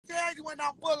when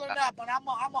I'm pulling up, and I'm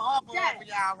gonna hover over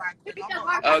y'all right quick. Okay.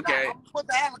 I'm gonna put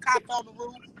the helicopter on the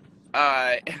roof. All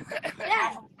right.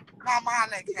 Come on,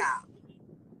 let y'all.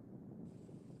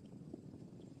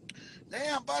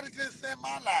 Damn, buddy just sent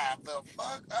my live the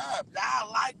fuck up.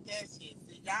 Y'all like that shit.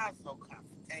 See, y'all so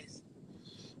confrontational.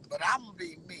 But I'm gonna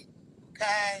be me.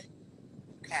 Okay?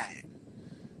 Okay.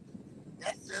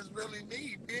 That's just really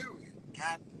me, period.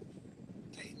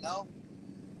 They know.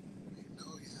 They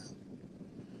know, y'all.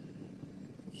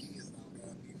 Kids don't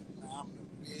love me. I'm the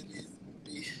realest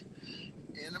bitch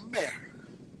in America.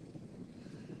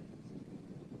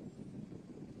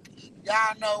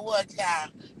 Y'all know what, y'all?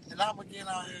 And I'm gonna get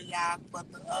on here, y'all. But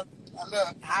look,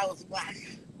 I was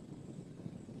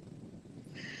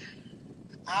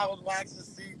watching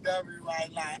CW,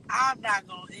 right? Like, I'm not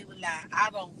gonna even lie. I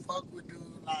don't fuck with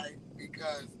dude, like,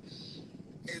 because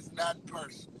it's not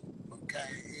personal, okay?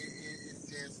 It's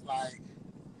just like,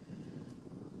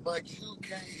 but you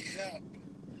can't help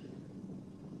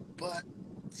but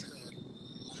to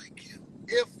like him.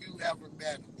 If you ever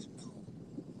met him, you know.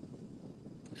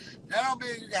 That don't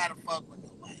mean you gotta fuck with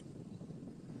nobody.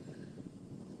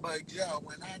 But, yo,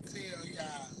 when I tell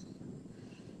y'all,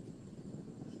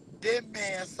 this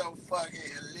man so fucking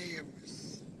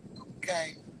hilarious,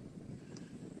 okay?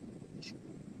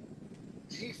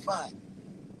 He funny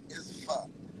as fuck,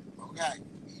 okay?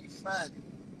 He funny.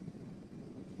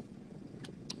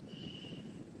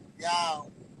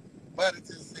 Y'all, but it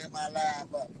just sent my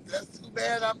live up. That's too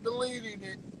bad I'm deleting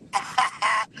it.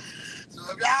 So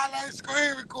if y'all ain't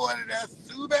screen recording, that's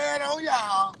too bad on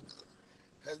y'all.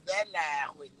 Because that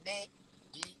live with Nick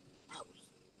G. House.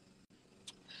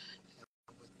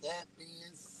 With that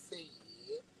being said,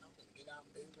 I'm going to get off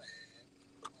this live.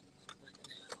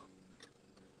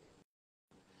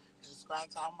 And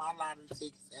scratch out my lottery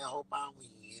tickets and hope I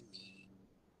win me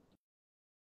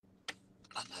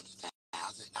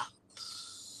 $100,000.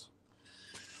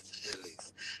 At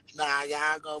least. Nah,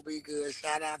 y'all gonna be good.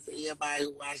 Shout out to everybody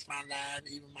who watched my live,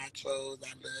 even my trolls.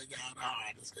 I love y'all the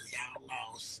hardest because y'all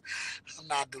lost. I'm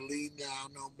not deleting y'all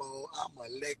no more. I'm gonna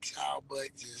let y'all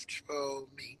but just troll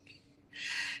me.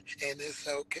 And it's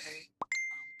okay.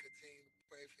 I'm continuing to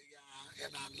pray for y'all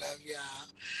and I love y'all.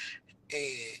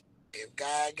 And if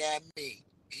God got me,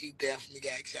 he definitely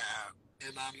got y'all.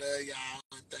 And I love y'all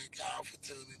and thank y'all for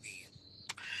tuning in.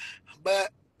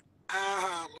 But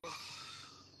I